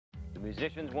The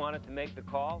musicians wanted to make the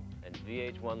call, and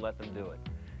VH1 let them do it.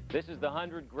 This is the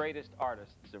 100 greatest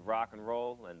artists of rock and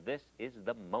roll, and this is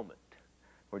the moment.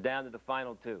 We're down to the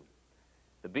final two,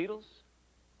 the Beatles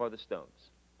or the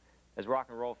Stones. As rock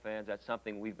and roll fans, that's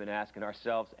something we've been asking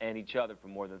ourselves and each other for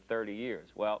more than 30 years.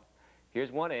 Well,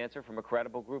 here's one answer from a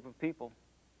credible group of people,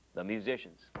 the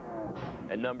musicians.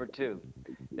 And number two,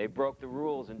 they broke the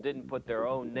rules and didn't put their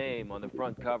own name on the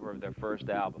front cover of their first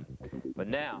album. But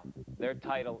now, their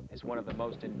title is one of the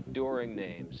most enduring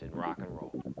names in rock and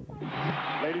roll.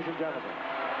 Ladies and gentlemen,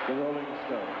 the Rolling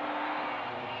Stones.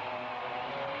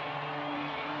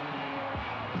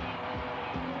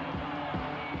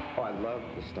 Oh, I love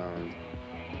the Stones.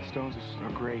 The Stones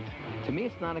are great. To me,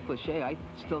 it's not a cliche. I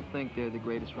still think they're the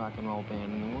greatest rock and roll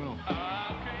band in the world.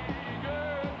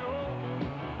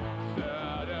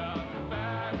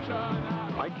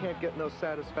 I Can't Get No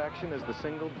Satisfaction is the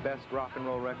single best rock and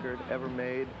roll record ever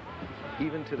made,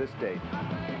 even to this date.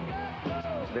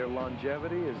 Their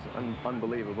longevity is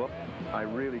unbelievable. I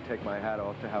really take my hat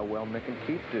off to how well Mick and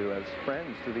Keith do as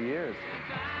friends through the years.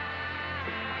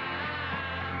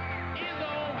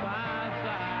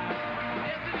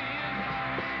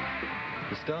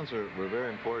 The Stones were a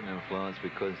very important influence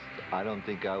because I don't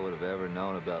think I would have ever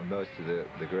known about most of the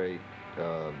great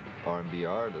R&B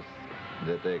artists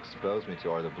that they exposed me to,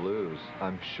 or the blues.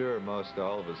 I'm sure most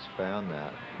all of us found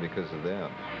that because of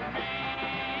them.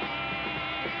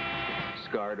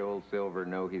 Scarred old Silver,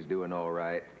 know he's doing all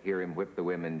right. Hear him whip the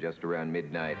women just around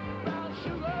midnight.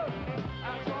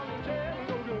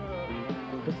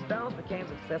 The Stones became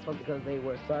successful because they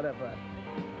were sort of a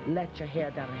let your hair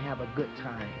down and have a good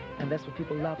time. And that's what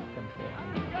people loved them for.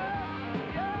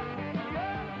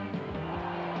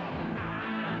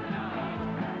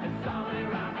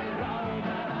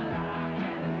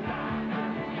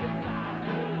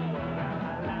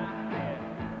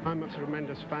 I'm a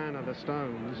tremendous fan of the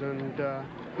Stones, and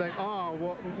they are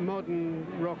what modern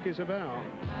rock is about.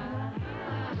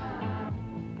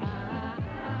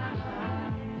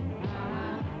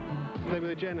 They were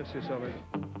the genesis of it.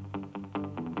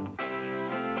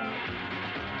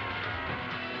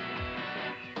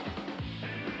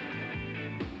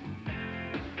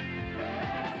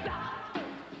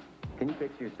 Can you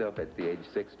picture yourself at the age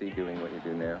 60 doing what you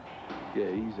do now? Yeah,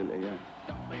 easily, yeah.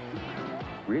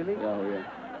 Really? Oh, yeah.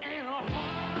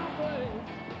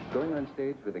 Going on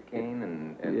stage with a cane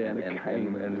and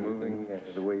moving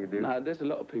the way you do? Nah, there's a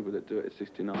lot of people that do it at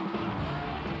 69.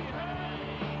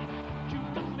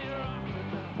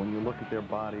 When you look at their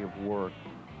body of work,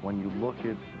 when you look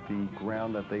at the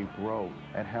ground that they broke,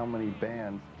 at how many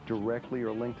bands directly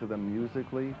or linked to them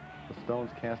musically, the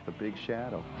Stones cast a big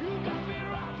shadow.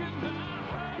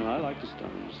 No, I like the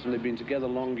Stones. They've been together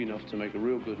long enough to make a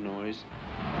real good noise.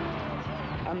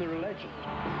 And they're a legend.